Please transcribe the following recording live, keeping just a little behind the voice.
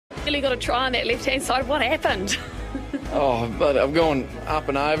Really got to try on that left-hand side. What happened? Oh, but I've gone up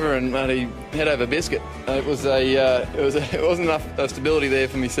and over and bloody head over biscuit. It wasn't enough stability there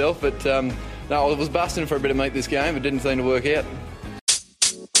for myself, but no, I was busting for a bit of meat this game. It didn't seem to work out.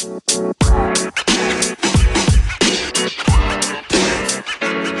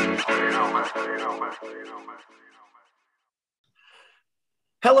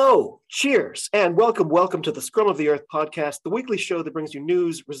 Hello, cheers, and welcome to the Scrum of the Earth podcast, the weekly show that brings you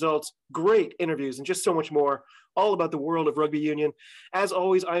news, results, great interviews, and just so much more, all about the world of rugby union. As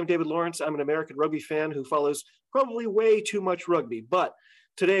always, I am David Lawrence. I'm an American rugby fan who follows probably way too much rugby, but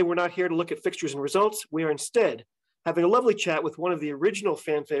today we're not here to look at fixtures and results. We are instead having a lovely chat with one of the original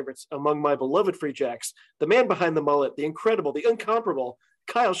fan favorites among my beloved Free Jacks, the man behind the mullet, the incredible, the incomparable,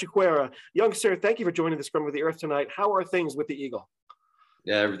 Kyle Ciquera. Young sir, thank you for joining the Scrum of the Earth tonight. How are things with the Eagle?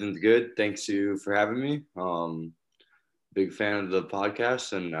 Yeah, everything's good. Thanks for having me. Big fan of the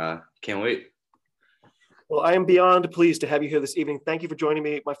podcast and can't wait. Well, I am beyond pleased to have you here this evening. Thank you for joining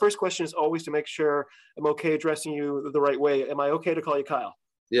me. My first question is always to make sure I'm okay addressing you the right way. Am I okay to call you Kyle?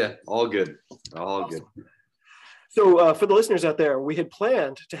 Yeah, all good. All awesome. Good. So for the listeners out there, we had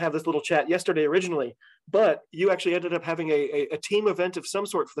planned to have this little chat yesterday originally, but you actually ended up having a team event of some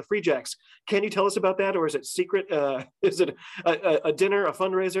sort for the Free Jacks. Can you tell us about that, or is it secret? Is it a dinner, a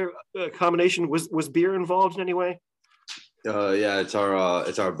fundraiser, a combination? Was beer involved in any way? Yeah, it's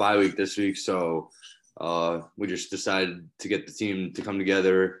our bye week this week, so we just decided to get the team to come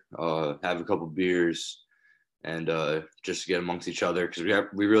together, have a couple beers, and just get amongst each other because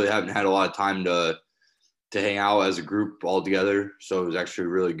we really haven't had a lot of time to hang out as a group all together. So it was actually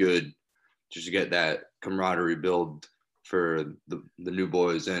really good just to get that camaraderie build for the new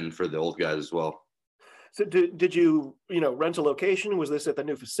boys and for the old guys as well. So did you rent a location? Was this at the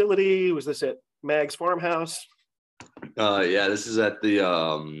new facility? Was this at Mag's farmhouse? Yeah, this is at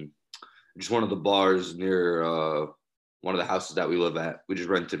the just one of the bars near one of the houses that we live at. We just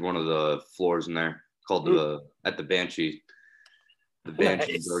rented one of the floors in there called at the Banshee. The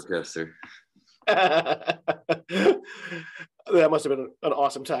Banshee nice. Orchestra. That must have been an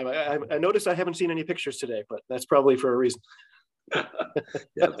awesome time. I noticed I haven't seen any pictures today, but that's probably for a reason. Yeah,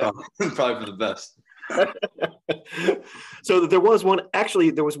 probably for the best. So there was one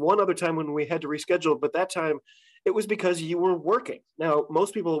other time when we had to reschedule, but that time it was because you were working. Now,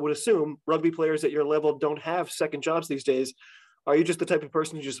 most people would assume rugby players at your level don't have second jobs these days. Are you just the type of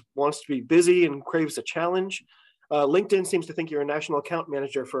person who just wants to be busy and craves a challenge? LinkedIn seems to think you're a national account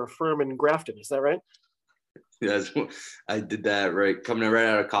manager for a firm in Grafton. Is that right? Yes, I did that coming right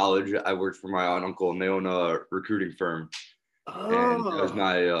out of college. I worked for my aunt and uncle, and they own a recruiting firm. Oh. And that was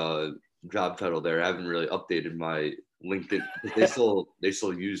my job title there. I haven't really updated my LinkedIn. They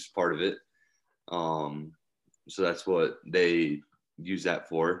still use part of it. So that's what they use that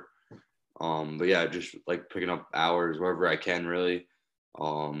for. But yeah, just like picking up hours wherever I can, really.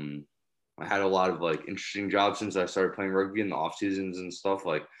 I had a lot of interesting jobs since I started playing rugby in the off seasons and stuff.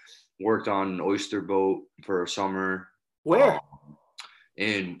 Like worked on an oyster boat for a summer. Where?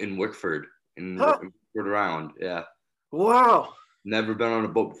 In Wickford, Wickford around. Yeah. Wow. Never been on a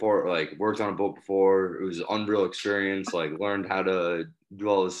boat before. Worked on a boat before. It was an unreal experience. Learned how to do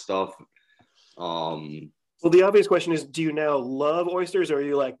all this stuff. Well, the obvious question is, do you now love oysters, or are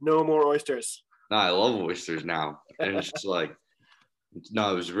you like, no more oysters? No, I love oysters now, and it's just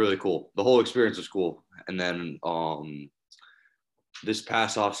no, it was really cool. The whole experience was cool. And then this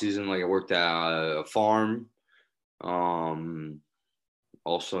past off season, I worked at a farm. Also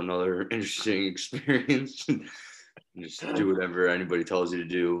another interesting experience. Just do whatever anybody tells you to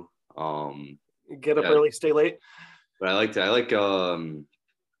do. Get up early, stay late. But I liked it.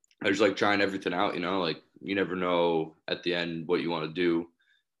 I just like trying everything out, you never know at the end what you want to do.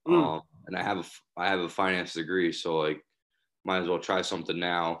 And I have a finance degree, so might as well try something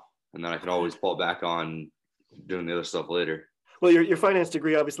now, and then I can always fall back on doing the other stuff later. Well, your finance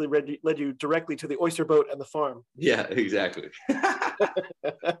degree obviously led you directly to the oyster boat and the farm. Yeah, exactly.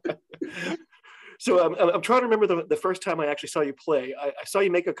 So I'm trying to remember the first time I actually saw you play. I saw you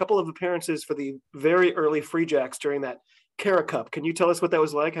make a couple of appearances for the very early Free Jacks during that Ciquera Cup. Can you tell us what that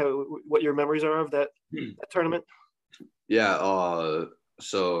was like? What your memories are of that tournament? Yeah.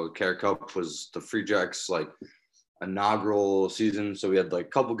 So Ciquera Cup was the Free Jacks inaugural season. So we had a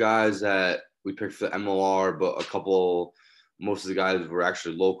couple guys that we picked for the MLR, but most of the guys were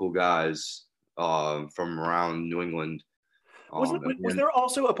actually local guys from around New England. Was there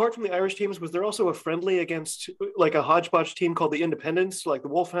also, apart from the Irish teams, was there also a friendly against a hodgepodge team called the Independents, like the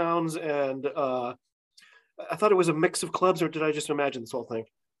Wolfhounds? And I thought it was a mix of clubs, or did I just imagine this whole thing?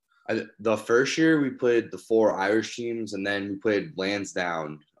 The first year we played the 4 Irish teams, and then we played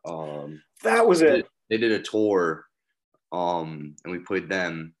Lansdowne That was it. They did a tour, and we played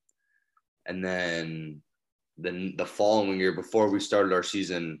them. And then the following year, before we started our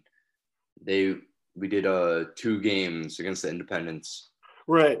season, we did 2 games against the Independents.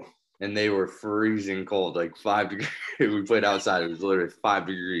 Right. And they were freezing cold, like 5 degrees. We played outside. It was literally 5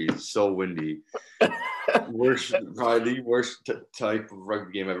 degrees, so windy. Probably the worst type of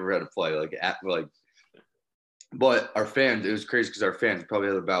rugby game I've ever had to play. But our fans, it was crazy because our fans probably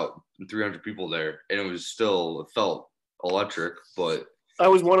had about 300 people there, and it felt electric. But I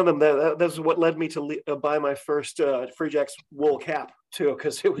was one of them. That's what led me to buy my first Free Jacks wool cap too,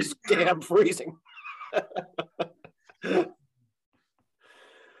 because it was damn freezing.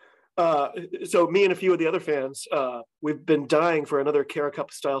 So me and a few of the other fans, we've been dying for another Ciquera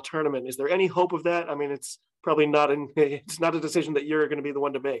Cup style tournament. Is there any hope of that? I mean, it's probably it's not a decision that you're going to be the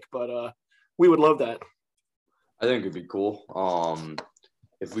one to make, but we would love that. I think it'd be cool.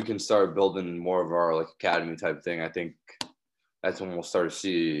 If we can start building more of our academy type thing, I think that's when we'll start to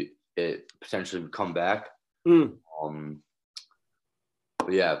see it potentially come back. But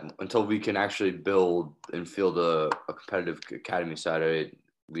yeah, until we can actually build and field a competitive academy side,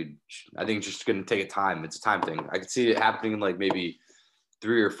 I think it's just going to take a time. It's a time thing. I could see it happening in maybe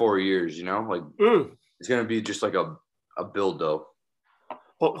 3 or 4 years, It's going to be just a build though.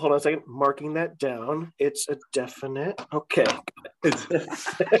 Hold on a second. Marking that down. It's a definite. Okay. I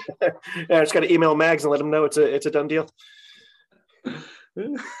just got to email Mags and let him know it's a done deal.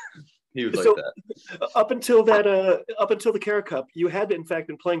 He was that. Up until the Ciquera Cup, you had in fact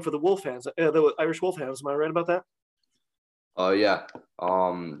been playing for the Wolfhounds, the Irish Wolfhounds. Am I right about that? Yeah.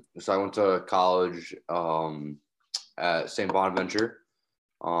 So I went to college at St. Bonaventure,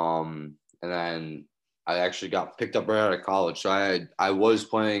 and then I actually got picked up right out of college. So I was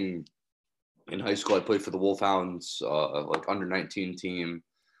playing in high school. I played for the Wolfhounds, under 19 team,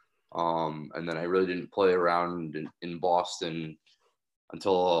 and then I really didn't play around in Boston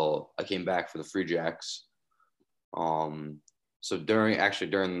until I came back for the Free Jacks. So during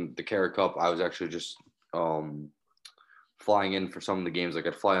the Ciquera Cup, I was actually just flying in for some of the games.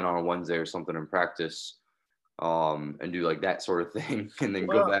 I'd fly in on a Wednesday or something and practice, and do that sort of thing, and then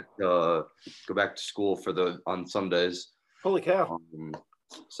go back to school on Sundays. Holy cow!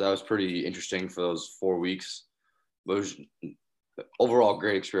 So that was pretty interesting for those 4 weeks. But it was overall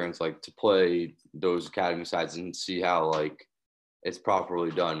great experience. To play those academy sides and see how it's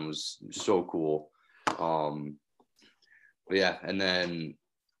properly done was so cool. But yeah, and then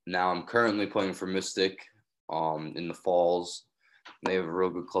now I'm currently playing for Mystic in the Falls. They have a real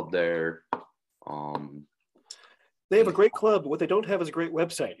good club there. They have a great club. What they don't have is a great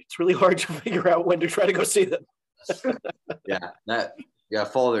website. It's really hard to figure out when to try to go see them. Yeah,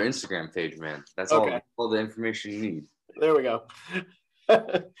 follow their Instagram page, man. That's okay. all the information you need. There we go.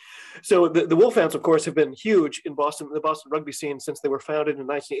 So the Wolfhounds, of course, have been huge in Boston, the Boston rugby scene since they were founded in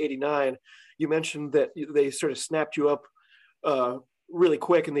 1989. You mentioned that they sort of snapped you up really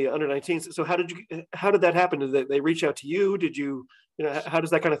quick in the under-19s. So how did that happen? Did they reach out to you? Did you how does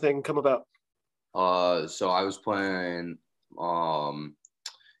that kind of thing come about? So I was playing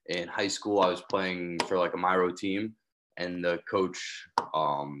in high school. I was playing for a Myro team, and the coach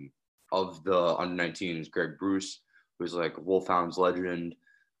of the under-19s, Greg Bruce, who's a Wolfhounds legend,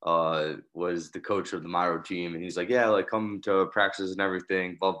 was the coach of the Myro team, and he's come to practice and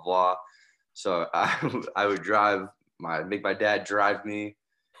everything, blah blah blah. So I would make my dad drive me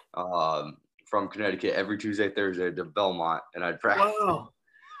from Connecticut every Tuesday, Thursday to Belmont, and I'd practice. Wow.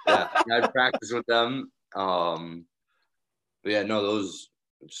 Yeah, I'd practice with them. But yeah, no, those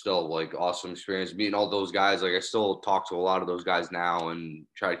still awesome experience. Meeting all those guys, I still talk to a lot of those guys now and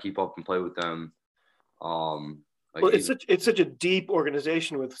try to keep up and play with them. It's such a deep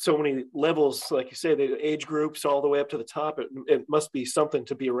organization with so many levels, like you say, the age groups all the way up to the top. It must be something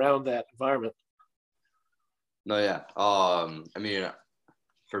to be around that environment. No, yeah. I mean,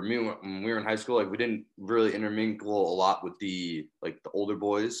 for me, when we were in high school, we didn't really intermingle a lot with the older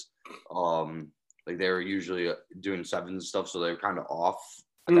boys. They were usually doing sevens and stuff, so they were kind of off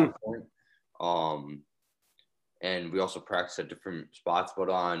at that point. And we also practiced at different spots, but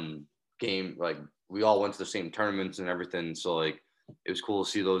on game, we all went to the same tournaments and everything. So it was cool to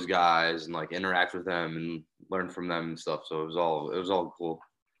see those guys and interact with them and learn from them and stuff. So it was all cool.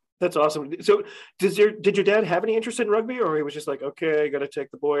 That's awesome. So did your dad have any interest in rugby, or he was just okay, I got to take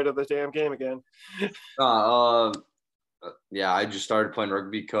the boy to the damn game again? Yeah, I just started playing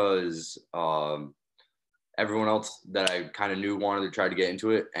rugby because everyone else that I kind of knew wanted to try to get into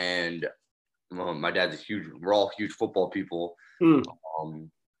it. And my dad's we're all huge football people. And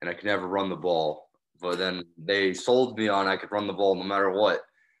I could never run the ball. But then they sold me on I could run the ball no matter what.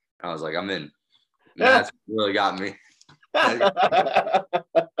 I was like, I'm in. And that's what really got me.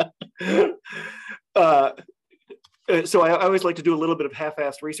 So I always like to do a little bit of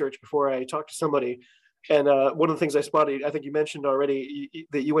half-assed research before I talk to somebody. And one of the things I spotted, I think you mentioned already,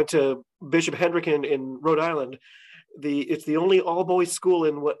 that you went to Bishop Hendrick in Rhode Island. It's the only all-boys school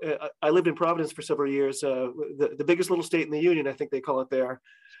in what I lived in Providence for several years. The biggest little state in the union, I think they call it there.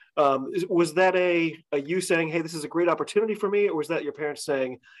 Was that a you saying, "Hey, this is a great opportunity for me," or was that your parents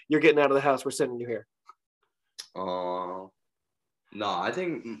saying, "You're getting out of the house, we're sending you here"? No, I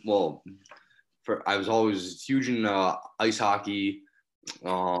think I was always huge in ice hockey,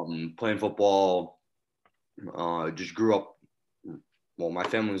 playing football. Just grew up. Well, my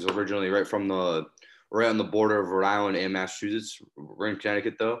family was originally right on the border of Rhode Island and Massachusetts. We're in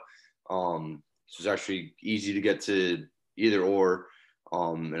Connecticut though, so it's actually easy to get to either or.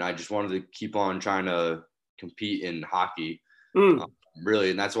 And I just wanted to keep on trying to compete in hockey, really,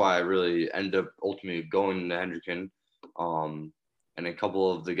 and that's why I really ended up ultimately going to Hendricken. And a couple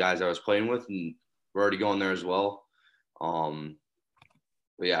of the guys I was playing with, and we're already going there as well. But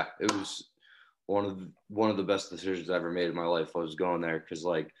yeah, it was one of the best decisions I ever made in my life. I was going there because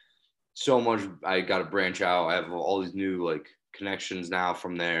like so much, I got to branch out. I have all these new like connections now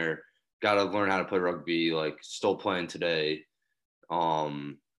from there. Got to learn how to play rugby. Like still playing today.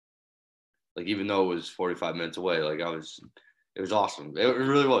 Like even though it was 45 minutes away, like it was awesome. It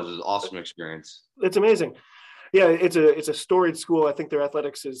really was. It was an awesome experience. It's amazing. Yeah, it's a storied school. I think their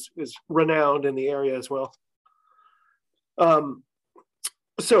athletics is renowned in the area as well.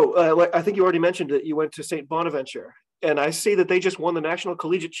 So I think you already mentioned that you went to St. Bonaventure, and I see that they just won the National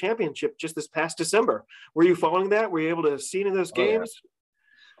Collegiate Championship just this past December. Were you following that? Were you able to see any of those games?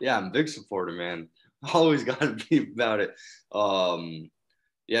 Yeah, I'm a big supporter, man. Always got to be about it.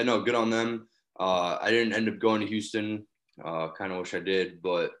 Yeah, no, good on them. I didn't end up going to Houston. Kind of wish I did,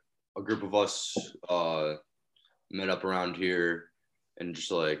 but a group of us met up around here and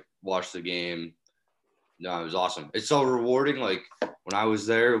just like watched the game. No, it was awesome. It's so rewarding. Like when I was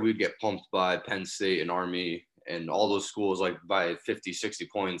there, we'd get pumped by Penn State and Army and all those schools like by 50, 60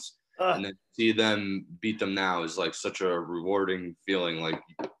 points. And then see them beat them now is like such a rewarding feeling. Like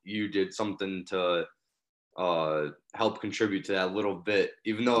you did something to help contribute to that little bit,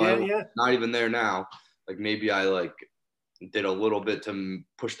 even though I'm not even there now. Like maybe I like did a little bit to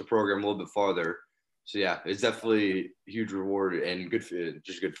push the program a little bit farther. So yeah, it's definitely a huge reward and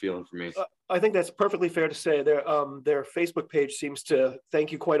just good feeling for me. I think that's perfectly fair to say. Their Facebook page seems to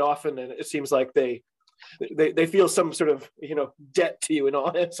thank you quite often, and it seems like they feel some sort of debt to you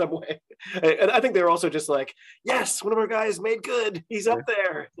in some way. And I think they're also just like, yes, one of our guys made good. He's up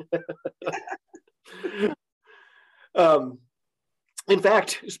there. In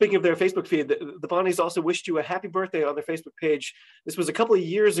fact, speaking of their Facebook feed, the Bonnies also wished you a happy birthday on their Facebook page. This was a couple of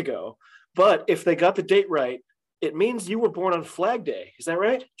years ago, but if they got the date right, it means you were born on Flag Day. Is that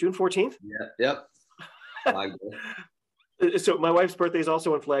right? June 14th? Yeah. Yep. Flag Day. So my wife's birthday is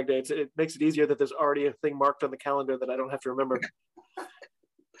also on Flag Day. It makes it easier that there's already a thing marked on the calendar that I don't have to remember.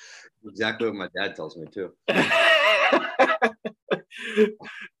 Exactly what my dad tells me too.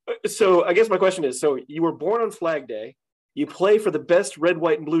 So I guess my question is, so you were born on Flag Day, you play for the best red,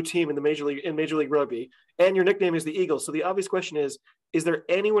 white, and blue team in Major League Rugby, and your nickname is the Eagles. So the obvious question is there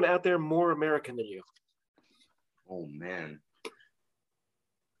anyone out there more American than you? Oh man.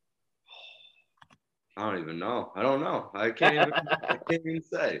 I don't even know. I don't know. I can't even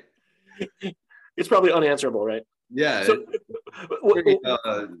say. It's probably unanswerable, right? Yeah. So,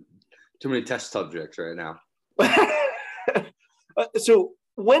 too many test subjects right now. So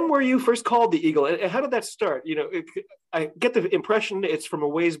when were you first called the Eagle, and how did that start? I get the impression it's from a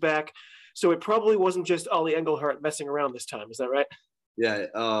ways back, so it probably wasn't just Ollie Engelhart messing around this time. Is that right? Yeah.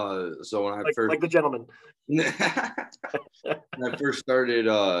 So when I first, like the gentleman, when I first started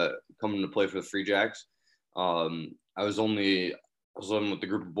coming to play for the Free Jacks, I was living with the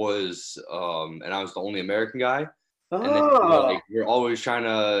group of boys, and I was the only American guy. And then, you're always trying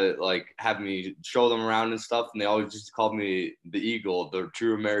to have me show them around and stuff, and they always just called me the Eagle, the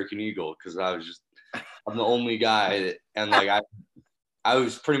true American Eagle, because I'm the only guy, and I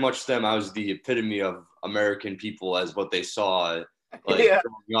was pretty much them. I was the epitome of American people as what they saw, growing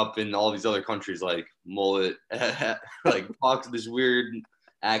up in all these other countries, like mullet, talks this weird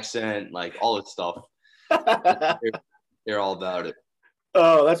accent, all this stuff. They're all about it.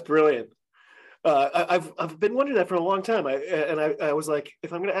 Oh, that's brilliant. I've been wondering that for a long time. I was like,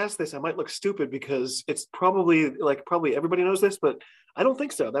 if I'm going to ask this, I might look stupid because it's probably everybody knows this, but I don't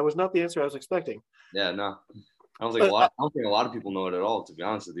think so. That was not the answer I was expecting. Yeah, no, I don't think a lot of people know it at all. To be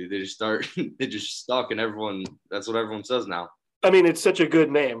honest with you, they just stuck, and that's what everyone says now. I mean, it's such a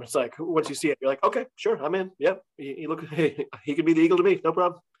good name. It's like once you see it, you're like, okay, sure, I'm in. Yep, he look, he could be the Eagle to me, no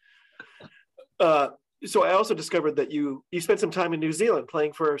problem. So I also discovered that you spent some time in New Zealand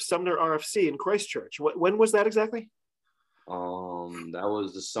playing for Sumner RFC in Christchurch. When was that exactly? That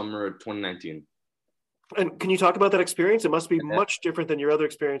was the summer of 2019. And can you talk about that experience? It must be much different than your other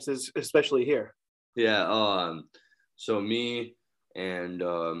experiences, especially here. Yeah. So me and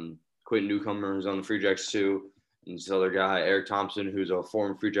Quentin Newcomer, who's on the Free Jacks too, and this other guy, Eric Thompson, who's a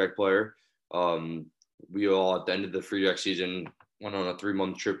former Free Jack player. We all, at the end of the Free Jack season, went on a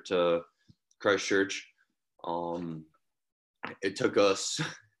 3-month trip to Christchurch. It took us,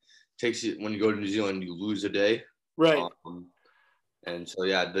 takes you, when you go to New Zealand, you lose a day. Right. And so,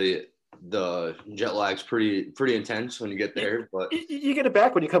 yeah, the jet lag's pretty intense when you get there, but you get it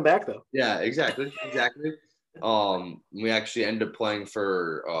back when you come back, though. Yeah, exactly. We actually ended up playing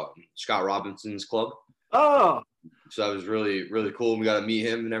for Scott Robinson's club. Oh, so that was really, really cool. We got to meet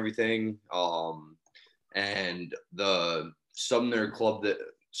him and everything. And the Sumner club,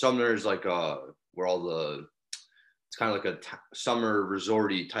 Sumner is like where all it's kind of like a summer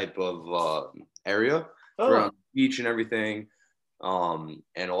resorty type of area around the beach and everything. And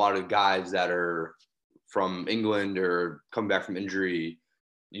a lot of guys that are from England or come back from injury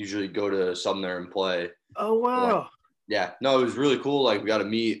usually go to Sumner and play. Oh, wow. Yeah, no, it was really cool. Like we got to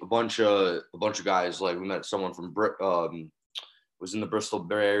meet a bunch of guys. Like we met someone from was in the Bristol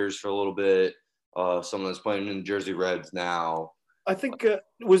Bears for a little bit. Someone that's playing in the Jersey Reds now. I think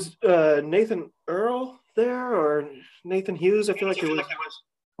was Nathan Earl there or Nathan Hughes? I feel like it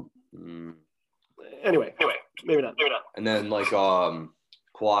was. Anyway, maybe not. And then like Kwasa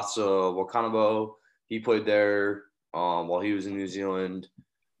Wakanabo, he played there while he was in New Zealand.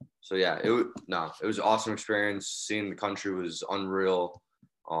 So yeah, it was an awesome experience. Seeing the country was unreal.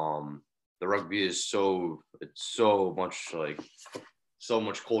 The rugby is so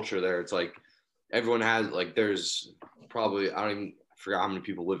much culture there. It's like everyone has like there's probably I forgot how many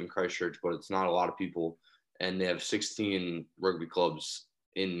people live in Christchurch, but it's not a lot of people, and they have 16 rugby clubs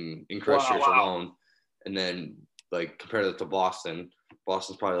in Christchurch alone. And then like compare that to Boston's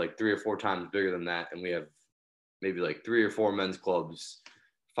probably like 3 or 4 times bigger than that, and we have maybe like 3 or 4 men's clubs,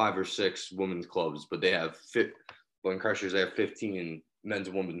 5 or 6 women's clubs, but they have in Christchurch they have 15 men's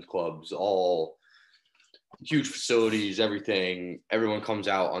and women's clubs, all huge facilities, everything. Everyone comes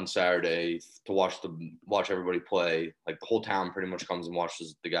out on Saturday to watch everybody play. Like the whole town pretty much comes and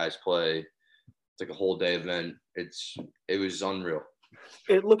watches the guys play. It's like a whole day event. It was unreal.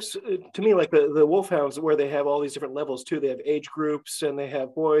 It looks to me like the Wolfhounds, where they have all these different levels too. They have age groups and they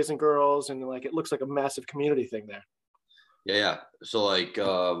have boys and girls, and like it looks like a massive community thing there. Yeah. So like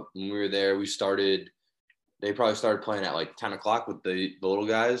when we were there, they probably started playing at like 10 o'clock with the little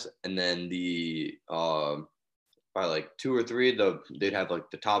guys, and then by like 2 or 3, they'd have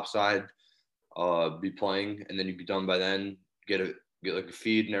like the top side be playing, and then you'd be done by then. Get like a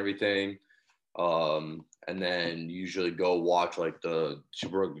feed and everything. And then usually go watch like the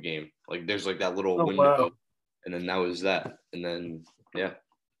Super Rugby game. Like there's like that little window, wow. And then that was that. And then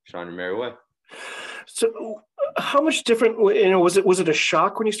trying to merry way. So how much different? Was it a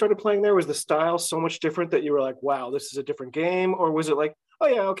shock when you started playing there? Was the style so much different that you were like, wow, this is a different game, or was it like, oh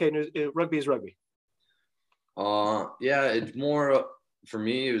yeah, okay, rugby is rugby? Yeah, it's more for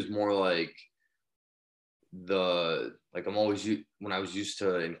me. It was more like I'm always when I was used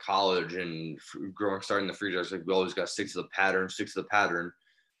to in college and starting the Free Jacks, like we always got stick to the pattern.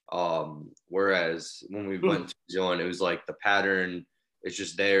 Whereas when we went to New Zealand, it was like the pattern is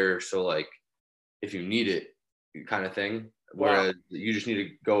just there. So like if you need it, kind of thing. Whereas you just need to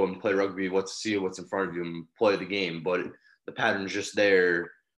go and play rugby, see what's in front of you and play the game. But the pattern's just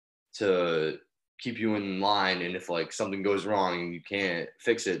there to keep you in line. And if like something goes wrong and you can't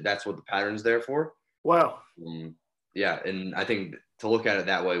fix it, that's what the pattern's there for. Wow. Yeah, and I think to look at it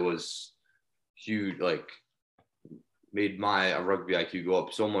that way was huge. Like, made my rugby IQ go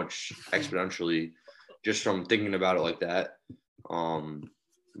up so much exponentially just from thinking about it like that.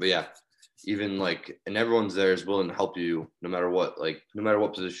 But yeah, even like, and everyone's there is willing to help you no matter what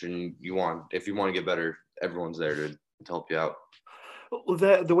position you want. If you want to get better, everyone's there to help you out. Well,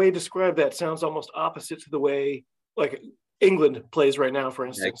 the way you describe that sounds almost opposite to the way like England plays right now, for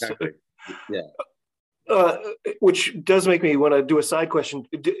instance. Yeah, exactly. Yeah. Which does make me want to do a side question.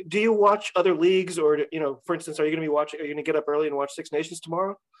 Do you watch other leagues, or for instance, are you going to get up early and watch Six Nations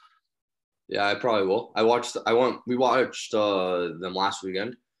tomorrow? Yeah, I probably will. We watched them last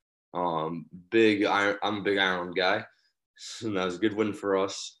weekend. I'm a big Ireland guy, and that was a good win for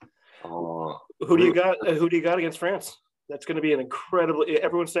us. Who do you got against France? That's going to be an incredible.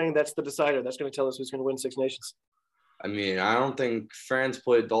 Everyone's saying that's the decider. That's going to tell us who's going to win Six Nations. I mean, I don't think France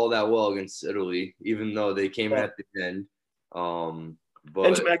played all that well against Italy, even though they came in Yeah. at the end.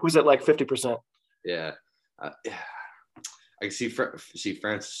 But Benchmark was at like 50%. yeah, yeah. I see France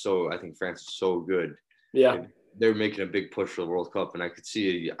is so. I think France is so good. Yeah. They're making a big push for the World Cup, and I could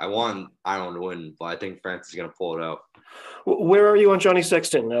see. I want Ireland to win, but I think France is going to pull it out. Where are you on Johnny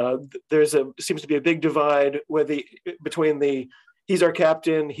Sexton? Seems to be a big divide between the he's our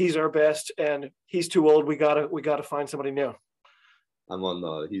captain, he's our best, and he's too old. We gotta find somebody new. I'm on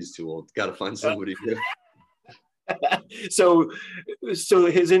the he's too old. Got to find somebody new. So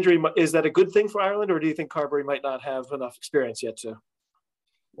his injury, is that a good thing for Ireland, or do you think Carberry might not have enough experience yet to?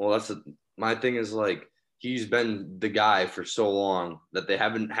 Well, my thing is like he's been the guy for so long that they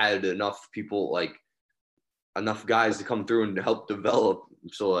haven't had enough people like enough guys to come through and to help develop.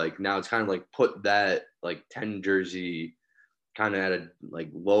 So like now it's kind of like put that like 10 jersey kind of at a like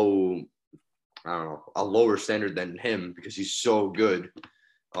low, I don't know, a lower standard than him because he's so good.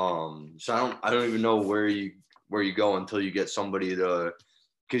 So I don't even know where you go until you get somebody to,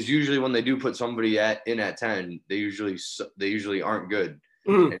 because usually when they do put somebody in at 10, they usually aren't good.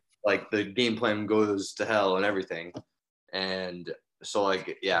 Mm. Like the game plan goes to hell and everything. And so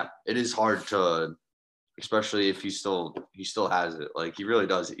like, yeah, it is hard to, especially if he still has it. Like he really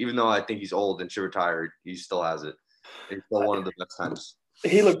does. Even though I think he's old and should retire, he still has it. He's still one of the best times.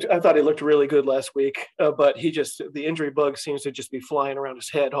 I thought he looked really good last week, but the injury bug seems to just be flying around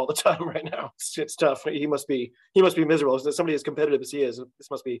his head all the time right now. It's tough. He must be miserable. As somebody as competitive as he is, this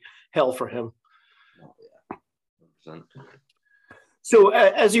must be hell for him. Oh, yeah. 100%. So,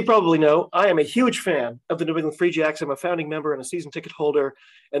 as you probably know, I am a huge fan of the New England Free Jacks. I'm a founding member and a season ticket holder.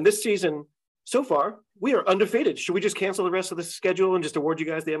 And this season, so far, we are undefeated. Should we just cancel the rest of the schedule and just award you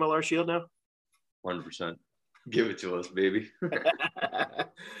guys the MLR Shield now? 100%. Give it to us, baby. I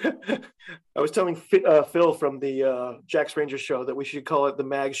was telling Phil from the Jacks Rangers show that we should call it the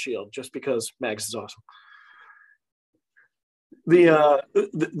Mags Shield, just because Mags is awesome.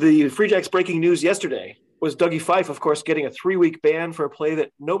 The Free Jacks breaking news yesterday was Dougie Fife, of course, getting a 3-week ban for a play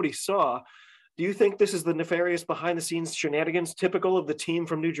that nobody saw. Do you think this is the nefarious behind-the-scenes shenanigans typical of the team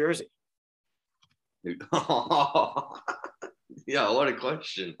from New Jersey? Yeah, what a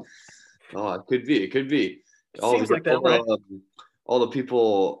question. Oh, it could be. Seems like that, right? All the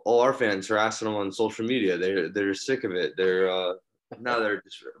people, all our fans harassing them on social media. They're sick of it. Now they're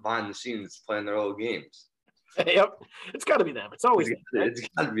just behind the scenes playing their old games. Yep, it's got to be them. It's always them. It's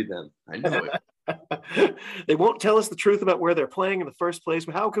got to be them. I know it. They won't tell us the truth about where they're playing in the first place.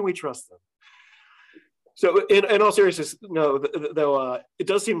 How can we trust them? So, in all seriousness, no. Though it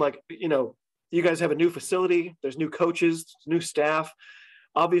does seem like you guys have a new facility. There's new coaches, new staff.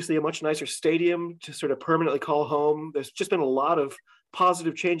 Obviously, a much nicer stadium to sort of permanently call home. There's just been a lot of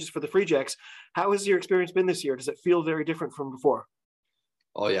positive changes for the Free Jacks. How has your experience been this year? Does it feel very different from before?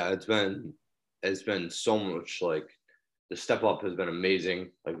 Oh yeah, it's been so much. Like the step up has been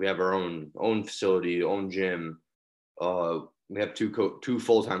amazing. Like we have our own facility, own gym. We have two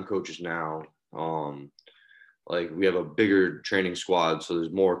full-time coaches now. Like we have a bigger training squad, so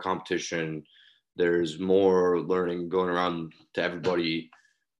there's more competition. There's more learning going around to everybody.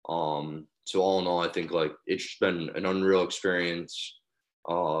 So all in all, I think like it's just been an unreal experience.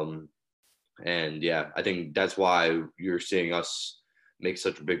 And yeah, I think that's why you're seeing us make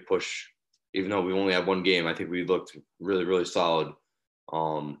such a big push. Even though we only had one game, I think we looked really, really solid.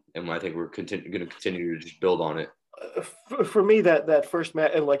 And I think we're going to continue to just build on it. For me, that first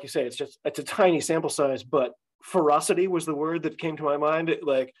match, and like you say, it's a tiny sample size, but ferocity was the word that came to my mind.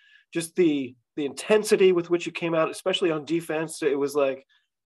 Like just the intensity with which it came out, especially on defense. It was like,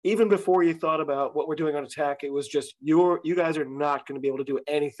 even before you thought about what we're doing on attack, it was just you guys are not going to be able to do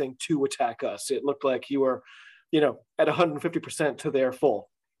anything to attack us. It looked like you were, at 150% to their full.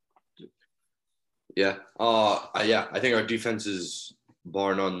 Yeah. Yeah. I think our defense is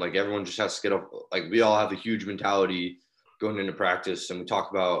bar none. Like everyone just has to get up. Like we all have a huge mentality going into practice, and we talk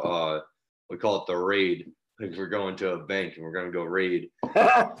about we call it the raid. Like we're going to a bank and we're going to go raid.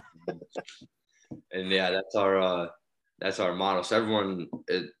 And yeah, that's our motto. So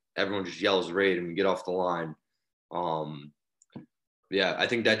everyone just yells raid and we get off the line. Yeah, I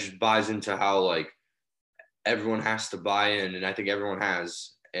think that just buys into how like everyone has to buy in, and I think everyone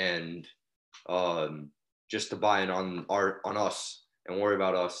has, and just to buy in on us and worry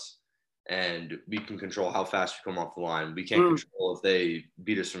about us, and we can control how fast we come off the line. We can't control if they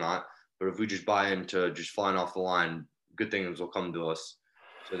beat us or not, but if we just buy into just flying off the line, good things will come to us.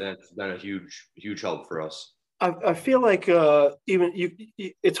 So that's been a huge help for us. I feel like even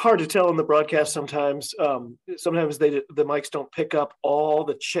it's hard to tell in the broadcast sometimes. Sometimes the mics don't pick up all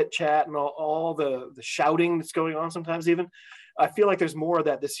the chit chat and all the shouting that's going on. Sometimes even I feel like there's more of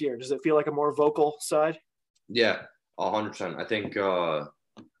that this year. Does it feel like a more vocal side? Yeah, 100%. I think a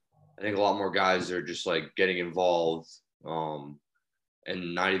lot more guys are just like getting involved,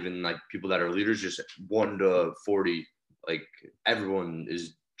 and not even like people that are leaders, just 1 to 40. Like everyone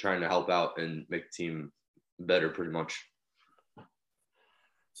is trying to help out and make the team better, pretty much.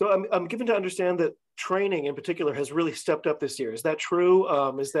 So I'm given to understand that training in particular has really stepped up this year. Is that true?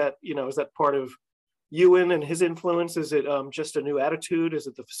 Is that part of Ewan and his influence? Is it just a new attitude? Is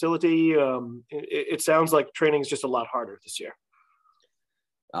it the facility? It sounds like training is just a lot harder this year.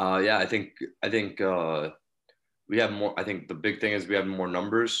 Yeah, I think we have more. I think the big thing is we have more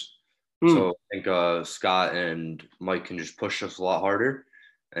numbers. So I think Scott and Mike can just push us a lot harder,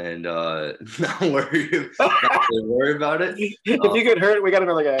 and not worry about it. If you get hurt, we got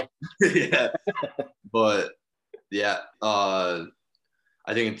another guy. Yeah, but yeah, I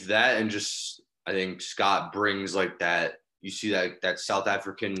think it's that, and just I think Scott brings like that. You see that South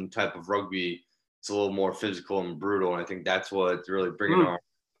African type of rugby. It's a little more physical and brutal, and I think that's what's really bringing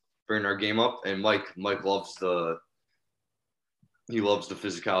our game up. And Mike loves the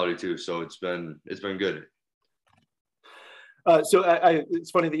physicality too. So it's been good. So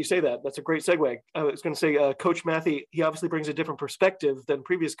it's funny that you say that. That's a great segue. I was going to say, Coach Matthew, he obviously brings a different perspective than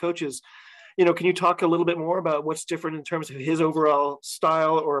previous coaches. Can you talk a little bit more about what's different in terms of his overall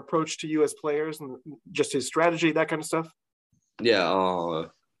style or approach to you as players and just his strategy, that kind of stuff? Yeah.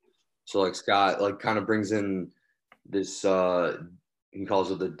 So like Scott, like kind of brings in this, he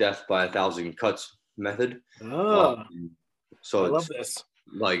calls it the death by 1,000 cuts method. Oh, so I love this.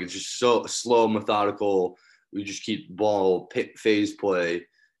 Like, it's just so slow, methodical. We just keep ball phase play,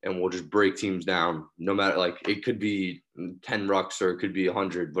 and we'll just break teams down. No matter, like, it could be 10 rucks or it could be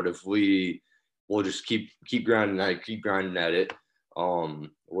 100, but if we'll just keep grinding at it.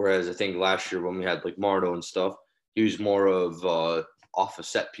 Whereas I think last year when we had like Mardo and stuff, he was more of off a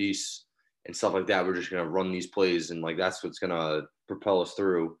set piece and stuff like that. We're just gonna run these plays, and like that's what's gonna propel us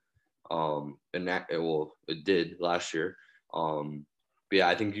through. And that it did last year. But yeah,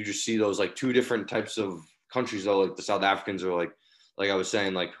 I think you just see those like two different types of countries though. Like the South Africans are like I was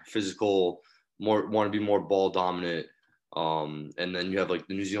saying, like physical, more want to be more ball dominant. And then you have like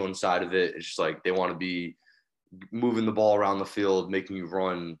the New Zealand side of it. It's just like they want to be moving the ball around the field, making you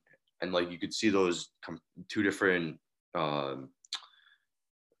run, and like you could see those two different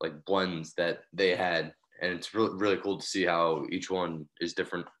like blends that they had, and it's really really cool to see how each one is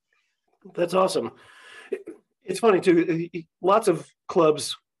different. That's awesome. It's funny too. Lots of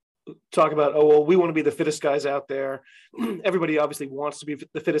clubs talk about, oh, well, we want to be the fittest guys out there. Everybody obviously wants to be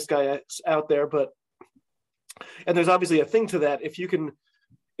the fittest guy out there, and there's obviously a thing to that. If you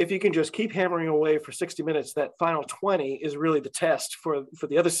can just keep hammering away for 60 minutes, that final 20 is really the test for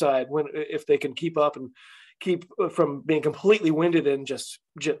the other side, if they can keep up and keep from being completely winded and just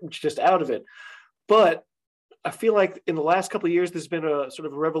out of it. But I feel like in the last couple of years, there's been a sort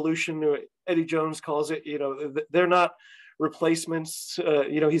of a revolution. Eddie Jones calls it, they're not replacements.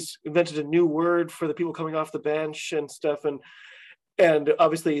 He's invented a new word for the people coming off the bench and stuff. And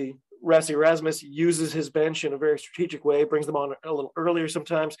obviously Rassie Erasmus uses his bench in a very strategic way, brings them on a little earlier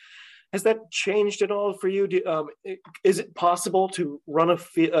sometimes. Has that changed at all for you? Is it possible to run a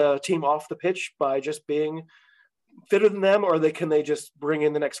team off the pitch by just being fitter than them, or can they just bring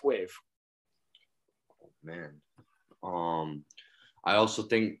in the next wave? Man, I also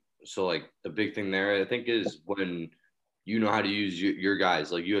think so. Like the big thing there, I think, is when you know how to use your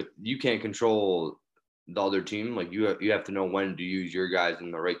guys. Like you can't control the other team. Like you have to know when to use your guys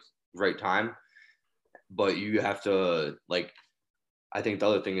in the right time. But you have to, like, I think the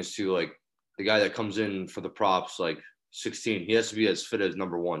other thing is too, like the guy that comes in for the props, like 16, he has to be as fit as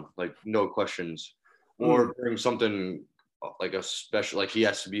number one, like no questions, or bring something like a special, like he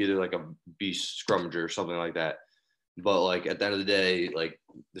has to be either like a beast scrummager or something like that. But like at the end of the day, like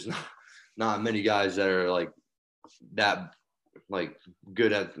there's not many guys that are like that, like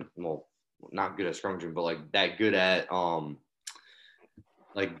good at, well, not good at scrummaging, but like that good at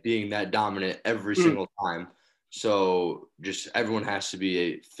like being that dominant every single time. So just everyone has to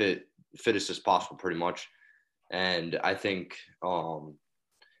be fittest as possible, pretty much. And I think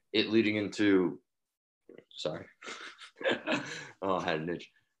it leading into, sorry. Oh, I had an itch.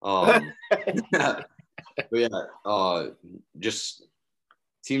 But yeah, just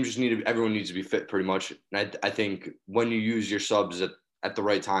teams everyone needs to be fit, pretty much. And I think when you use your subs at the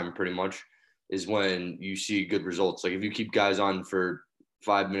right time, pretty much, is when you see good results. Like if you keep guys on for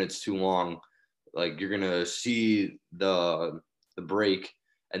 5 minutes too long, Like you're gonna see the break,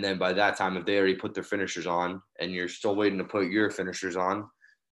 and then by that time, if they already put their finishers on, and you're still waiting to put your finishers on,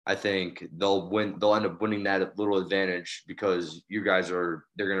 I think they'll win. They'll end up winning that little advantage because you guys they're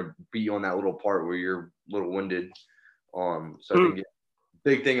gonna beat you on that little part where you're a little winded. So I think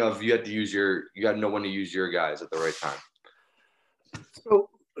big thing of you got to know when to use your guys at the right time. So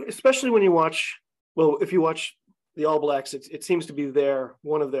especially when you watch, well, if you watch the All Blacks, it seems to be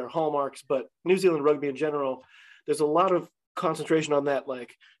one of their hallmarks, but New Zealand rugby in general, there's a lot of concentration on that.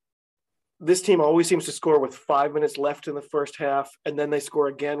 Like this team always seems to score with 5 minutes left in the first half, and then they score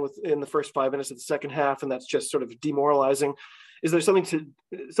again within the first 5 minutes of the second half, and that's just sort of demoralizing. Is there something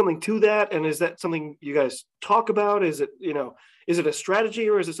to that, and is that something you guys talk about? Is it a strategy,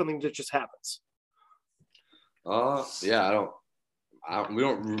 or is it something that just happens? Yeah, we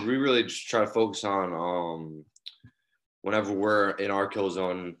really just try to focus on whenever we're in our kill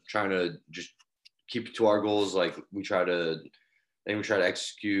zone, trying to just keep it to our goals. Like we try to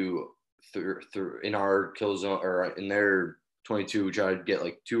execute through in our kill zone or in their 22. We try to get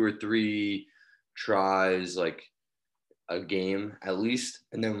like 2 or 3 tries like a game at least,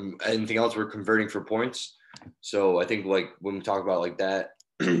 and then anything else we're converting for points. So I think like when we talk about like that,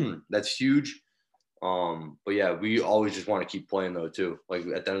 that's huge. But yeah, we always just want to keep playing though too. Like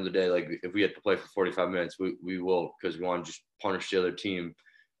at the end of the day, like if we have to play for 45 minutes, we will, because we want to just punish the other team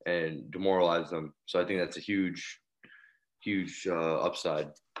and demoralize them. So I think that's a huge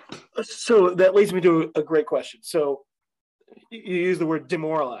upside. So that leads me to a great question. So you use the word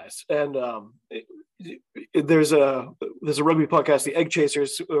demoralize, and there's a rugby podcast, the Egg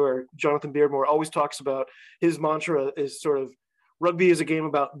Chasers, where Jonathan Beardmore always talks about, his mantra is sort of, rugby is a game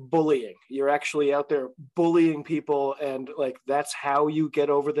about bullying. You're actually out there bullying people, and like that's how you get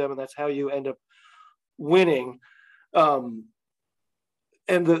over them, and that's how you end up winning.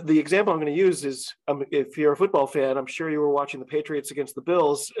 And the example I'm going to use is, if you're a football fan, I'm sure you were watching the Patriots against the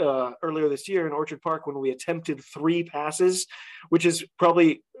Bills earlier this year in Orchard Park when we attempted 3 passes, which is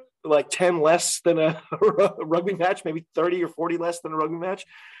probably like 10 less than a rugby match, maybe 30 or 40 less than a rugby match.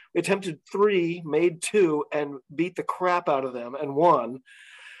 We attempted 3, made 2, and beat the crap out of them and won.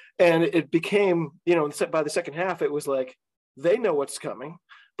 And it became, by the second half, it was like, they know what's coming,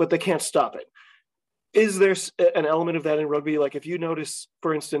 but they can't stop it. Is there an element of that in rugby? Like if you notice,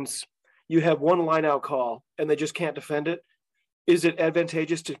 for instance, you have one line out call and they just can't defend it, is it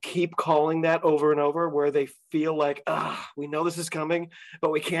advantageous to keep calling that over and over where they feel like, we know this is coming,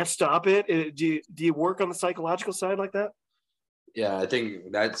 but we can't stop it? Do you work on the psychological side like that? Yeah, I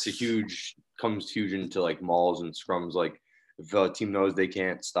think that's comes huge into like mauls and scrums. Like if a team knows they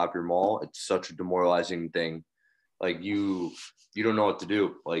can't stop your maul, it's such a demoralizing thing. Like you don't know what to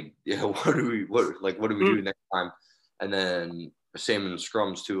do. Like, yeah, what do we do next time? And then same in the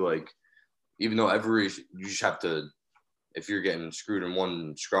scrums too. Like even though you just have to, if you're getting screwed in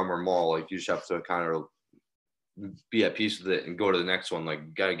one scrum or maul, like you just have to kind of be at peace with it and go to the next one.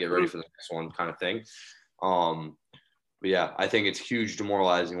 Like got to get ready for the next one kind of thing. But yeah, I think it's huge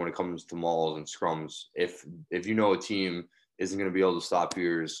demoralizing when it comes to mauls and scrums. If you know a team isn't going to be able to stop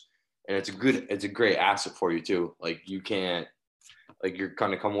yours, and it's a great asset for you too. Like you can't, like you're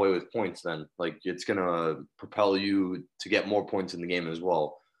kind of come away with points then. Like it's going to propel you to get more points in the game as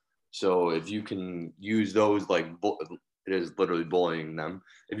well. So if you can use those, like it is literally bullying them.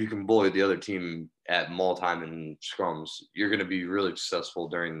 If you can bully the other team at maul time and scrums, you're going to be really successful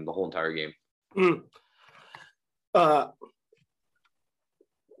during the whole entire game.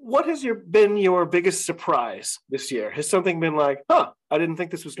 What has been your biggest surprise this year? Has something been like, I didn't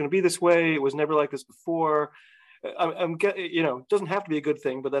think this was going to be this way. It was never like this before. It doesn't have to be a good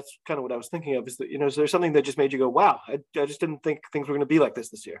thing, but that's kind of what I was thinking of, is that, is there something that just made you go, wow, I just didn't think things were going to be like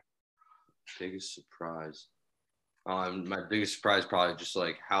this year? Biggest surprise. My biggest surprise probably just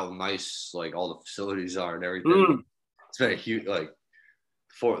like how nice like all the facilities are and everything. It's been a huge, like,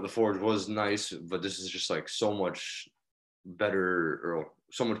 the Forge was nice, but this is just like so much better, or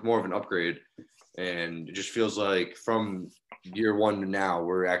so much more of an upgrade, and it just feels like from year 1 to now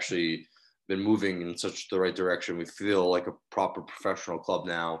we're actually been moving in such the right direction. We feel like a proper professional club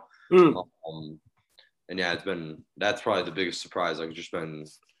now. And yeah, that's probably the biggest surprise. Like just been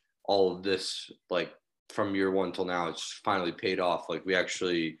all of this, like from year 1 till now, it's finally paid off. Like we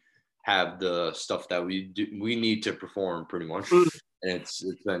actually have the stuff that we need to perform pretty much. And it's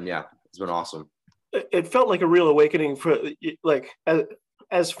been awesome. It felt like a real awakening for, like,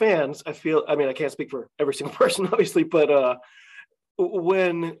 as fans. I can't speak for every single person, obviously, but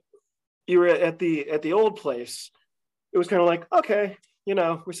when you were at the old place, it was kind of like, okay,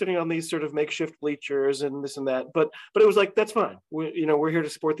 we're sitting on these sort of makeshift bleachers and this and that, but it was like, that's fine. We're here to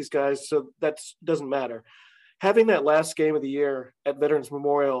support these guys, so that doesn't matter. Having that last game of the year at Veterans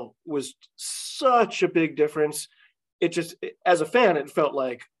Memorial was such a big difference. It just, as a fan, it felt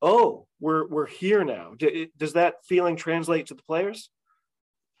like, oh, we're here now. Does that feeling translate to the players?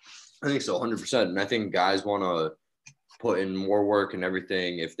 I think so, 100%. And I think guys want to put in more work and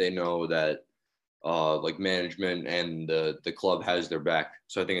everything if they know that like management and the club has their back.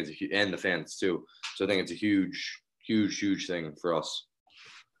 So I think and the fans too. So I think it's a huge thing for us.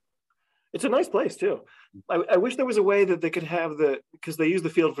 It's a nice place too. I wish there was a way that they could have because they use the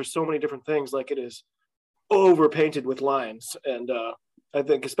field for so many different things, like it is overpainted with lines. And I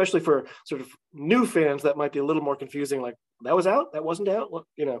think especially for sort of new fans, that might be a little more confusing. Like, that was out, that wasn't out.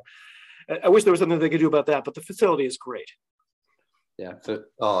 I wish there was something they could do about that, but the facility is great. Yeah.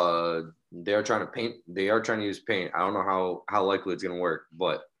 They are trying to paint. They are trying to use paint. I don't know how likely it's going to work,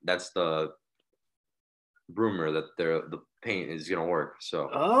 but that's the rumor that the paint is going to work. So.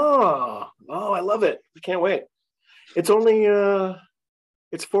 Oh, I love it. I can't wait. It's only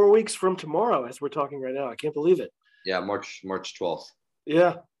it's 4 weeks from tomorrow as we're talking right now. I can't believe it. Yeah, March 12th.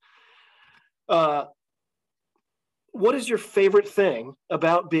 Yeah. What is your favorite thing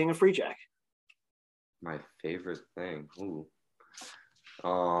about being a Free Jack? My favorite thing. Ooh.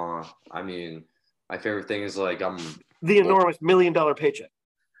 I mean, my favorite thing is like the enormous $1 million paycheck.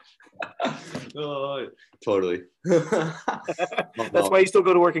 Totally. That's why you still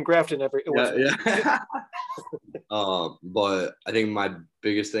go to work in Grafton every. Yeah. But I think my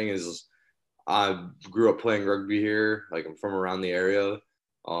biggest thing is I grew up playing rugby here. Like, I'm from around the area.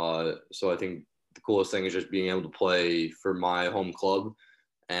 So I think the coolest thing is just being able to play for my home club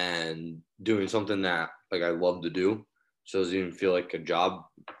and doing something that like I love to do. So it doesn't even feel like a job.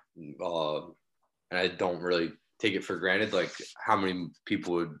 And I don't really take it for granted. Like, how many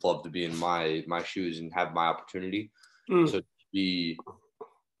people would love to be in my shoes and have my opportunity. So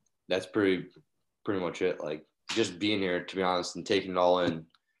that's pretty much it. Like, just being here, to be honest, and taking it all in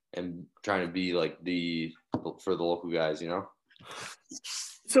and trying to be like for the local guys,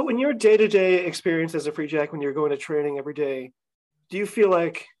 So in your day-to-day experience as a Free Jack, when you're going to training every day, do you feel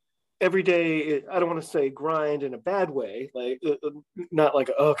like every day, I don't want to say grind in a bad way, like not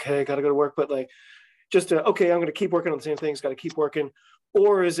like, okay, got to go to work, but like just okay, I'm going to keep working on the same things, got to keep working?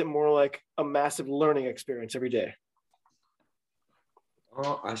 Or is it more like a massive learning experience every day?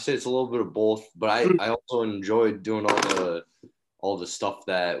 I say it's a little bit of both, but I also enjoy doing all the stuff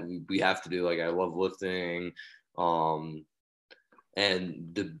that we have to do. Like, I love lifting. And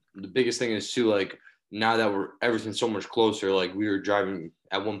the biggest thing is too, like, now that everything's so much closer, like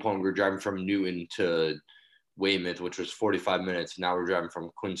at one point we were driving from Newton to Weymouth, which was 45 minutes. Now we're driving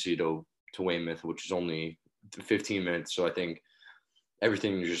from Quincy to Weymouth, which is only 15 minutes. So I think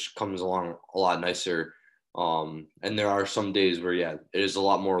everything just comes along a lot nicer. And there are some days where, yeah, it is a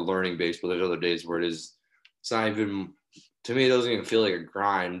lot more learning based, but there's other days where it's not even, to me, it doesn't even feel like a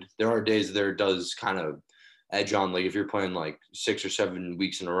grind. There are days there it does kind of edge on, like if you're playing like 6 or 7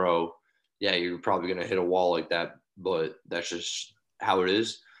 weeks in a row, yeah, you're probably going to hit a wall like that, but that's just how it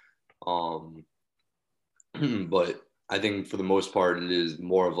is. But I think for the most part, it is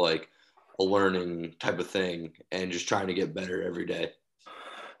more of like a learning type of thing and just trying to get better every day.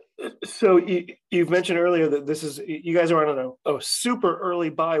 So you've mentioned earlier that you guys are on a super early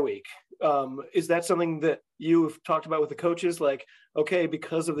bye week. Is that something that you've talked about with the coaches? Like, okay,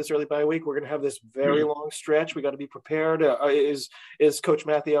 because of this early bye week, we're going to have this very long stretch. We got to be prepared. Is Coach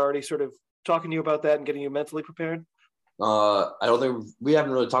Matthew already sort of talking to you about that and getting you mentally prepared? I don't think we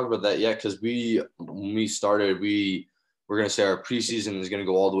haven't really talked about that yet, because when we started, we're going to say our preseason is going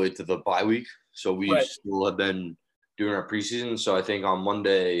to go all the way to the bye week. So we still have been doing our preseason. So I think on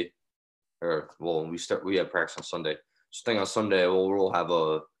Monday, we have practice on Sunday. So I think on Sunday we'll have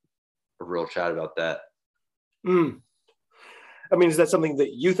a real chat about that. I mean, is that something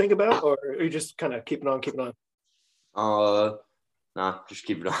that you think about, or are you just kind of keeping on? Nah, just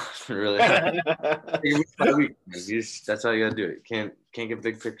keep it on. Really. Week by week. That's how you gotta do it. Can't get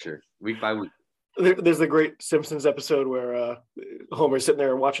big picture. Week by week. There's the great Simpsons episode where Homer's sitting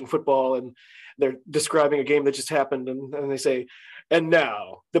there watching football and they're describing a game that just happened, and they say, "And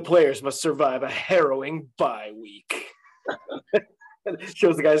now the players must survive a harrowing bye week." It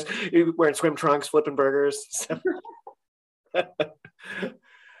shows the guys wearing swim trunks, flipping burgers.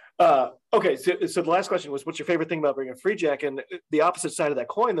 Okay, so the last question was, what's your favorite thing about being a Free Jack? And the opposite side of that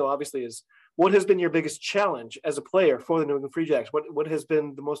coin, though, obviously, is what has been your biggest challenge as a player for the New England Free Jacks? What has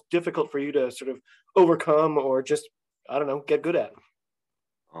been the most difficult for you to sort of overcome, or just, I don't know, get good at?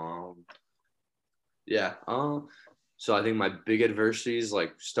 So I think my big adversities,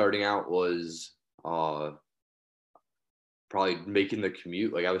 like starting out, was probably making the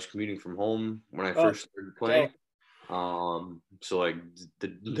commute. Like I was commuting from home when I first started playing. So like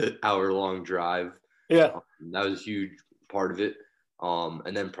the hour-long drive. Yeah. That was a huge part of it.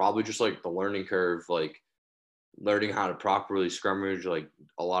 And then probably just like the learning curve, like learning how to properly scrummage. Like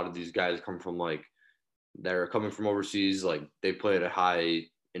a lot of these guys come from like they're coming from overseas, like they play at a high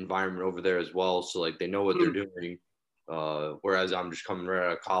environment over there as well, so like they know what they're doing. Whereas I'm just coming right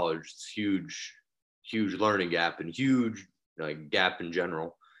out of college. It's huge learning gap and huge like gap in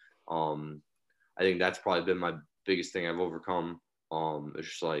general. I think that's probably been my biggest thing I've overcome. It's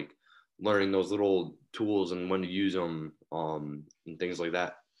just like learning those little tools and when to use them, and things like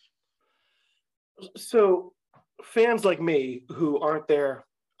that. So fans like me who aren't there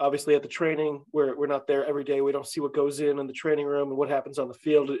obviously at the training, we're not there every day, we don't see what goes in the training room and what happens on the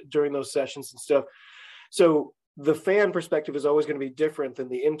field during those sessions and stuff. So the fan perspective is always going to be different than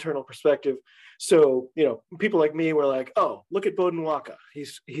the internal perspective. So, you know, people like me were like, oh, look at Bowden Waka.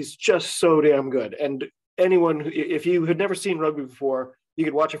 He's just so damn good. And anyone, if you had never seen rugby before, you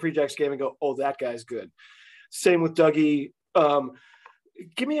could watch a Free Jacks game and go, oh, that guy's good. Same with Dougie.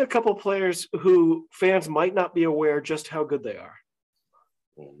 Give me a couple players who fans might not be aware just how good they are.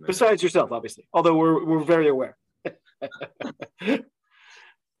 Oh, besides yourself, obviously, although we're very aware.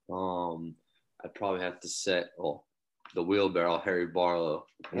 I'd probably have to set the wheelbarrow, Harry Barlow.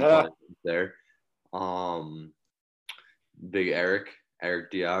 Yeah. There. Big Eric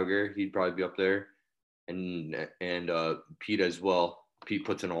Diager, he'd probably be up there. And Pete as well. Pete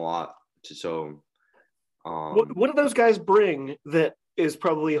puts in a lot. What do those guys bring that is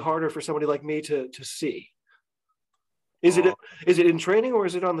probably harder for somebody like me to see? Is it in training, or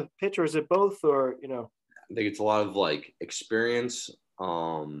is it on the pitch, or is it both, or, you know? I think it's a lot of like experience.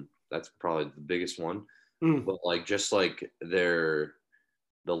 That's probably the biggest one. But like just like the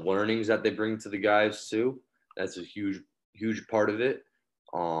learnings that they bring to the guys too, that's a huge part of it.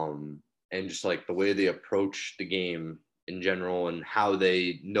 And just like the way they approach the game in general and how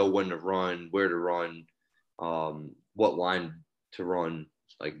they know when to run, where to run, what line to run,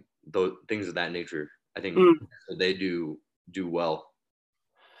 like those things of that nature. I think they do well.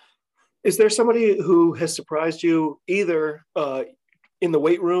 Is there somebody who has surprised you either in the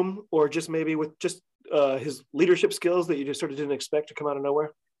weight room or just maybe with just his leadership skills that you just sort of didn't expect to come out of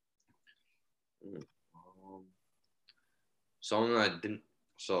nowhere? Someone I didn't.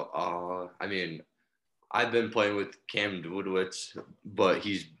 So, I mean, I've been playing with Cam Woodwitz, but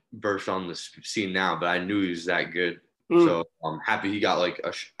he's burst on the scene now, but I knew he was that good. So I'm happy he got like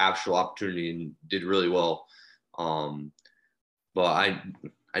a actual opportunity and did really well. But I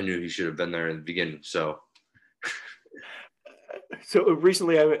knew he should have been there in the beginning. So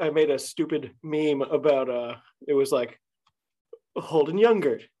recently I made a stupid meme about it was like holding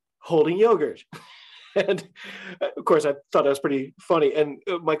yogurt. And of course I thought that was pretty funny. And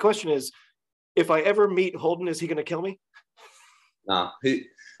my question is, if I ever meet Holden, is he going to kill me? No, he's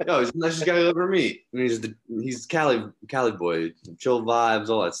the nicest guy you'll ever meet. I mean, he's Cali boy, chill vibes,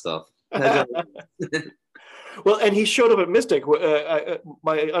 all that stuff. Well, and he showed up at Mystic.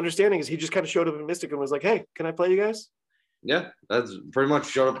 My understanding is he just kind of showed up at Mystic and was like, hey, can I play you guys? Yeah, that's pretty much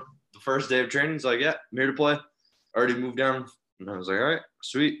showed up the first day of training. He's like, yeah, I'm here to play. Already moved down. And I was like, all right,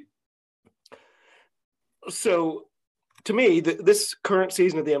 sweet. So to me, this current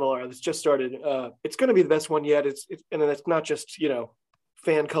season of the MLR that's just started, it's going to be the best one yet. And it's not just, you know,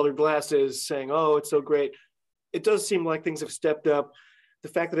 fan-colored glasses saying, oh, it's so great. It does seem like things have stepped up. The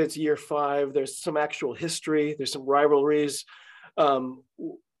fact that it's year 5, there's some actual history, there's some rivalries. What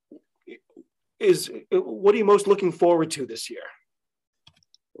are you most looking forward to this year?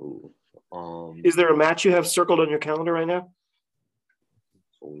 Is there a match you have circled on your calendar right now?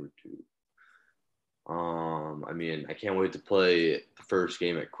 Forward to. I mean, I can't wait to play the first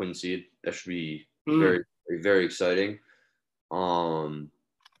game at Quincy. That should be very, very exciting. And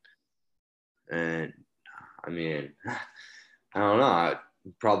I mean, I don't know. I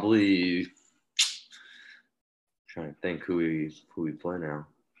probably trying to think who we play now.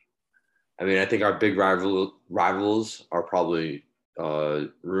 I mean, I think our big rivals are probably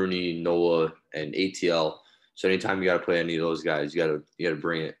Rooney, Nola, and ATL. So anytime you got to play any of those guys, you got to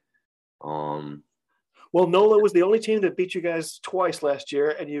bring it. Well, NOLA was the only team that beat you guys twice last year,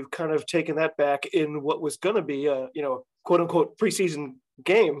 and you've kind of taken that back in what was going to be a, you know, quote unquote preseason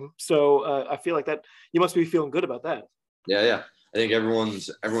game. So I feel like that you must be feeling good about that. Yeah. I think everyone's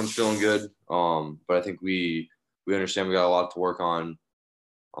feeling good. But I think we understand we got a lot to work on.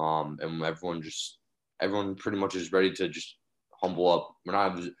 And everyone pretty much is ready to just humble up. We're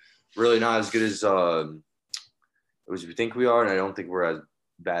not as good as as we think we are, and I don't think we're as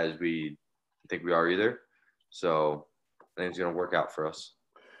bad as we think we are either. So I think it's going to work out for us.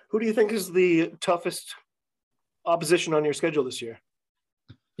 Who do you think is the toughest opposition on your schedule this year?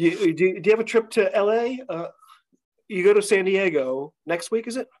 Do you have a trip to LA? You go to San Diego next week,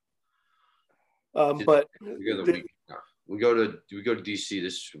 is it? But we go to DC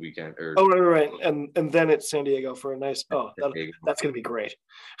this weekend. Right. And then it's San Diego for a nice. That's going to be great.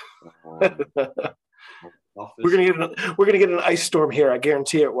 We're gonna get an ice storm here. I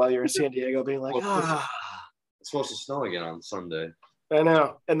guarantee it. While you're in San Diego, being like, it's supposed to snow again on Sunday. I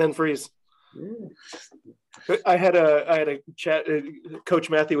know, and then freeze. Yeah. I had a chat. Coach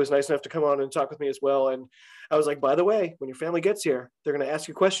Matthew was nice enough to come on and talk with me as well, and I was like, by the way, when your family gets here, they're going to ask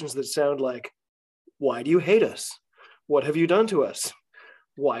you questions that sound like, "Why do you hate us? What have you done to us?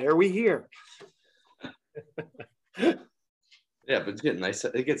 Why are we here?" Yeah, but it's getting nice.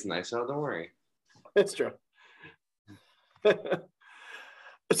 It gets nice out. Don't worry. It's true.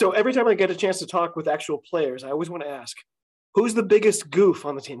 So every time I get a chance to talk with actual players, I always want to ask, who's the biggest goof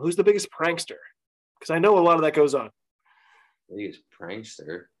on the team? Who's the biggest prankster? Because I know a lot of that goes on. Biggest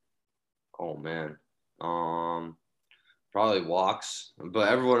prankster? Oh man, probably Walks. But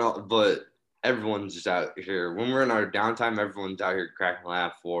everyone's just out here. When we're in our downtime, everyone's out here cracking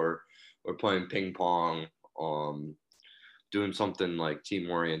laugh, or we're playing ping pong, doing something like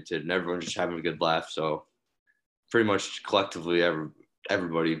team oriented, and everyone's just having a good laugh. So pretty much collectively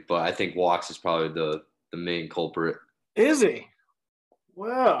everybody, but I think Walks is probably the main culprit. Is he?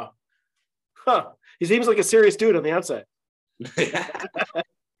 Wow. Huh. He seems like a serious dude on the outside.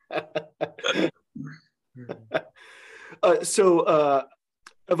 So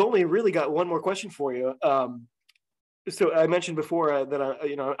I've only really got one more question for you. So I mentioned before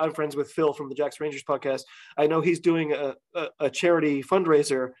that I'm friends with Phil from the Jacks Rangers podcast. I know he's doing a charity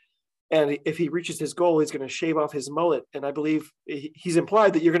fundraiser, and if he reaches his goal, he's going to shave off his mullet. And I believe he's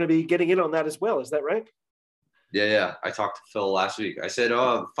implied that you're going to be getting in on that as well. Is that right? Yeah. I talked to Phil last week. I said, he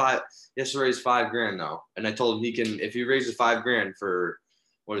has to raise $5,000 now, and I told him if he raises $5,000 for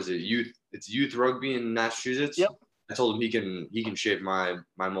what is it, youth rugby in Massachusetts. Yep. I told him he can shave my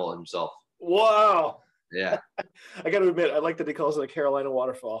mullet himself. Wow. Yeah. I got to admit, I like that he calls it a Carolina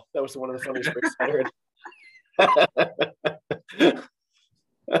waterfall. That was one of the funniest things I heard.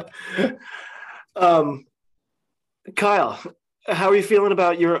 Kyle, how are you feeling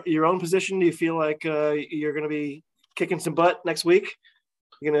about your own position? Do you feel like you're going to be kicking some butt next week?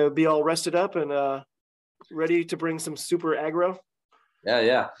 You're going to be all rested up and ready to bring some super aggro?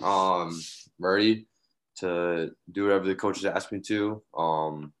 Yeah. Ready to do whatever the coaches ask me to.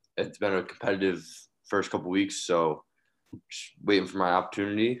 It's been a competitive first couple weeks, so just waiting for my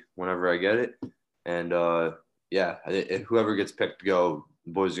opportunity whenever I get it. And whoever gets picked to go,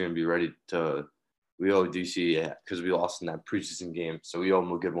 the boys are going to be ready to. We owe DC because we lost in that preseason game, so we owe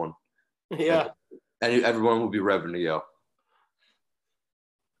them a good one. Yeah, and everyone will be revving to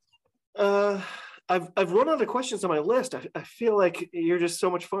go. I've run out of questions on my list. I feel like you're just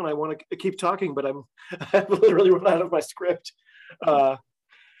so much fun. I want to keep talking, but I've literally run out of my script.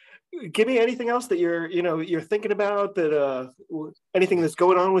 Give me anything else that you're thinking about, that anything that's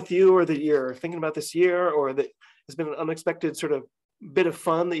going on with you, or that you're thinking about this year, or that has been an unexpected sort of bit of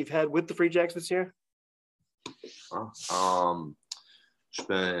fun that you've had with the Free Jacks this year. It's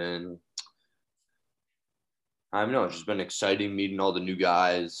been, I don't know, it's just been exciting meeting all the new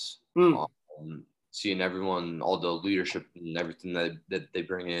guys, seeing everyone, all the leadership and everything that they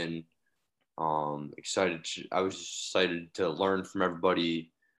bring in. I was excited to learn from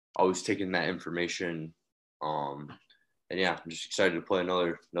everybody, always taking that information. And yeah, I'm just excited to play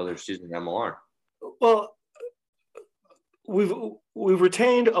another season in MLR. Well, we've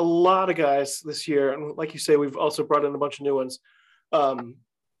retained a lot of guys this year, and like you say, we've also brought in a bunch of new ones.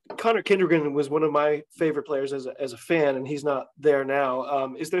 Connor Kindergan was one of my favorite players as a fan, and he's not there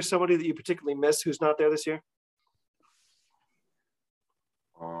now. Is there somebody that you particularly miss who's not there this year?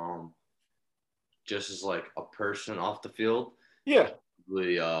 Just as like a person off the field. Yeah.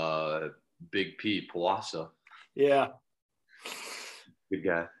 Really, Big P Pawasa. Yeah. Good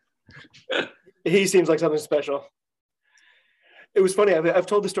guy. He seems like something special. It was funny. I've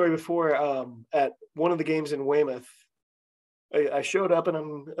told the story before. At one of the games in Weymouth, I showed up and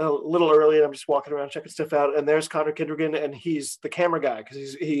I'm a little early and I'm just walking around checking stuff out. And there's Connor Kindergan, and he's the camera guy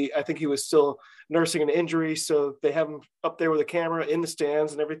because I think he was still nursing an injury, so they have him up there with a camera in the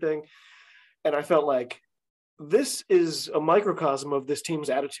stands and everything. And I felt like this is a microcosm of this team's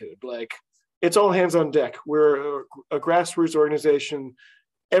attitude. Like, it's all hands on deck. We're a grassroots organization.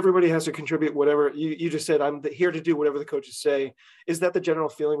 Everybody has to contribute whatever. You just said, I'm here to do whatever the coaches say. Is that the general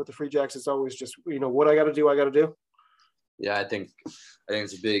feeling with the Free Jacks? It's always just, what I got to do, I got to do? Yeah, I think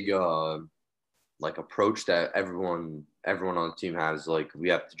it's a big like approach that everyone on the team has. Like we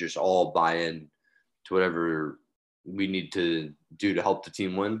have to just all buy in to whatever we need to do to help the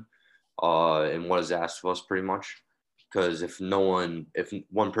team win, and what is asked of us pretty much. Because if one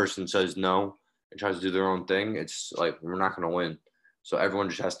person says no and tries to do their own thing, it's like we're not going to win. So everyone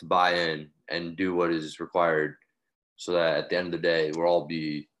just has to buy in and do what is required, so that at the end of the day, we'll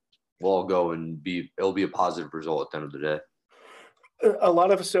all go and it'll be a positive result at the end of the day. A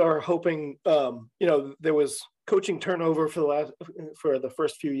lot of us are hoping, there was coaching turnover for the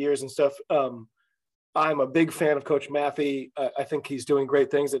first few years and stuff. I'm a big fan of Coach Matthey. I think he's doing great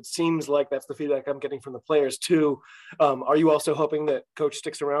things. It seems like that's the feedback I'm getting from the players too. Are you also hoping that Coach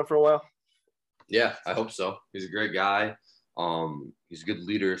sticks around for a while? Yeah, I hope so. He's a great guy. He's a good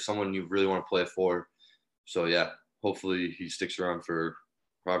leader, someone you really want to play for. So yeah, hopefully he sticks around for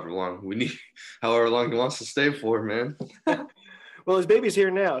however long however long he wants to stay for, man. Well, his baby's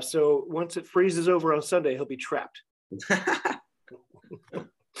here now, so once it freezes over on Sunday, he'll be trapped.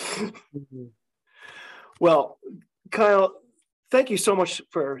 Well, Kyle, thank you so much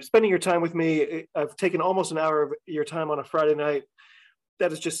for spending your time with me. I've taken almost an hour of your time on a Friday night.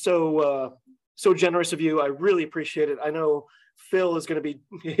 That is just so generous of you. I really appreciate it. I know Phil is going to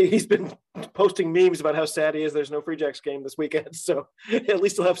he's been posting memes about how sad he is there's no Free Jacks game this weekend. So at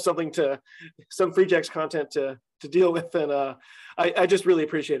least he'll have some Free Jacks content to deal with. And I just really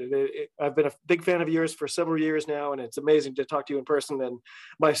appreciate it. I've been a big fan of yours for several years now, and it's amazing to talk to you in person. And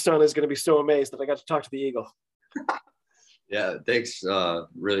my son is going to be so amazed that I got to talk to the Eagle. Yeah, thanks.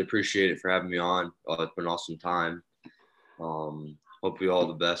 Really appreciate it for having me on. It's been an awesome time. Hope you all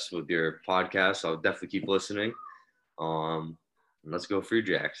the best with your podcast. I'll definitely keep listening. Let's go Free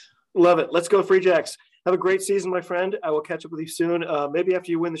Jacks. Love it. Let's go Free Jacks. Have a great season, my friend. I will catch up with you soon. Maybe after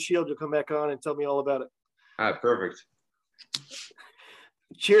you win the Shield, you'll come back on and tell me all about it. All right, perfect.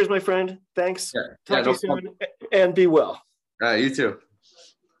 Cheers, my friend. Thanks. Yeah. Talk to you soon, and be well. All right, you too.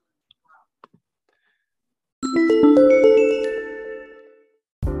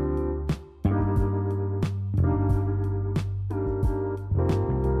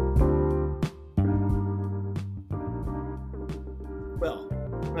 Well,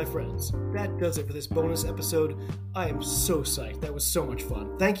 my friends, that does it for this bonus episode. I am so psyched. That was so much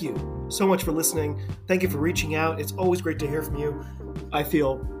fun. Thank you so much for listening. Thank you for reaching out. It's always great to hear from you. I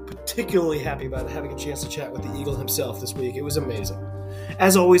feel particularly happy about having a chance to chat with the Eagle himself this week. It was amazing.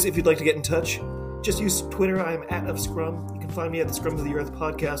 As always, if you'd like to get in touch, just use Twitter. I'm @ofscrum. You can find me at the Scrum of the Earth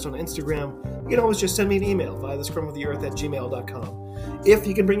podcast on Instagram. You can always just send me an email via thescrumoftheearth@gmail.com. If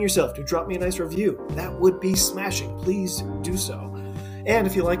you can bring yourself to drop me a nice review, that would be smashing. Please do so. And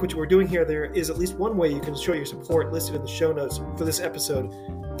if you like what we're doing here, there is at least one way you can show your support listed in the show notes for this episode.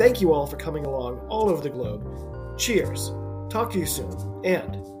 Thank you all for coming along all over the globe. Cheers. Talk to you soon,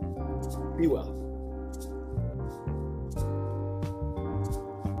 and be well.